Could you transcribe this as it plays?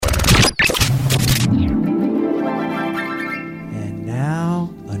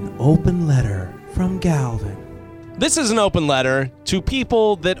open letter from Galvin. This is an open letter to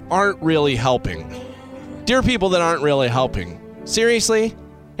people that aren't really helping. Dear people that aren't really helping. Seriously?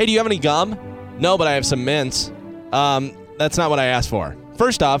 Hey, do you have any gum? No, but I have some mints. That's not what I asked for.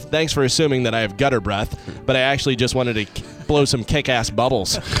 First off, thanks for assuming that I have gutter breath, but I actually just wanted to blow some kick-ass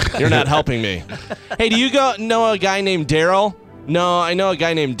bubbles. You're not helping me. Hey, do you know a guy named Daryl? No, I know a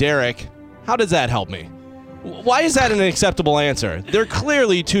guy named Derek. How does that help me? Why is that an acceptable answer? They're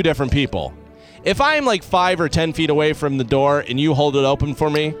clearly two different people. If I'm like 5 or 10 feet away from the door and you hold it open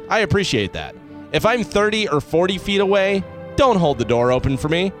for me, I appreciate that. If I'm 30 or 40 feet away, don't hold the door open for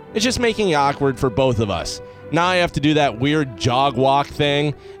me. It's just making it awkward for both of us. Now I have to do that weird jog walk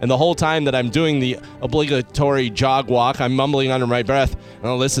thing, and the whole time that I'm doing the obligatory jog walk, I'm mumbling under my breath,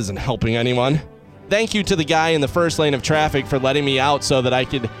 "Oh, this isn't helping anyone." Thank you to the guy in the first lane of traffic for letting me out so that I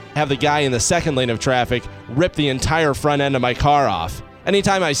could have the guy in the second lane of traffic rip the entire front end of my car off.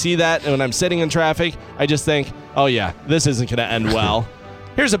 Anytime I see that and when I'm sitting in traffic, I just think, oh yeah, this isn't going to end well.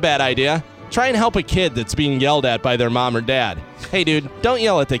 Here's a bad idea. Try and help a kid that's being yelled at by their mom or dad. Hey dude, don't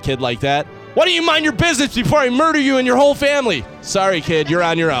yell at the kid like that. Why don't you mind your business before I murder you and your whole family? Sorry, kid, you're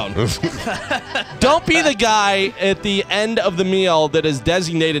on your own. Don't be the guy at the end of the meal that has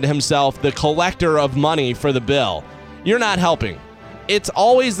designated himself the collector of money for the bill. You're not helping. It's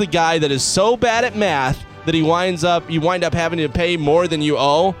always the guy that is so bad at math that you wind up having to pay more than you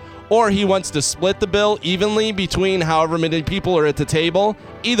owe, or he wants to split the bill evenly between however many people are at the table.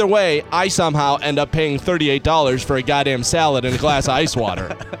 Either way, I somehow end up paying $38 for a goddamn salad and a glass of ice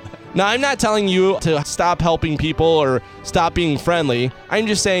water. Now, I'm not telling you to stop helping people or stop being friendly. I'm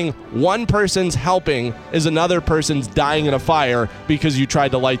just saying one person's helping is another person's dying in a fire because you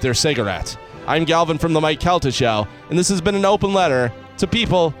tried to light their cigarettes. I'm Galvin from The Mike Kelta Show, and this has been an open letter to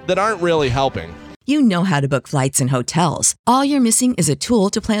people that aren't really helping. You know how to book flights and hotels. All you're missing is a tool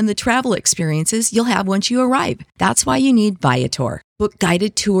to plan the travel experiences you'll have once you arrive. That's why you need Viator. Book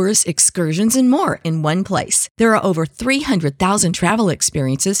guided tours, excursions, and more in one place. There are over 300,000 travel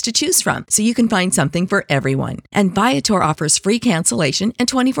experiences to choose from, so you can find something for everyone. And Viator offers free cancellation and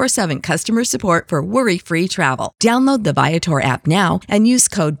 24/7 customer support for worry-free travel. Download the Viator app now and use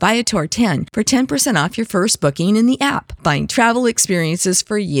code Viator10 for 10% off your first booking in the app. Find travel experiences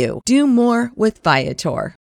for you. Do more with Viator.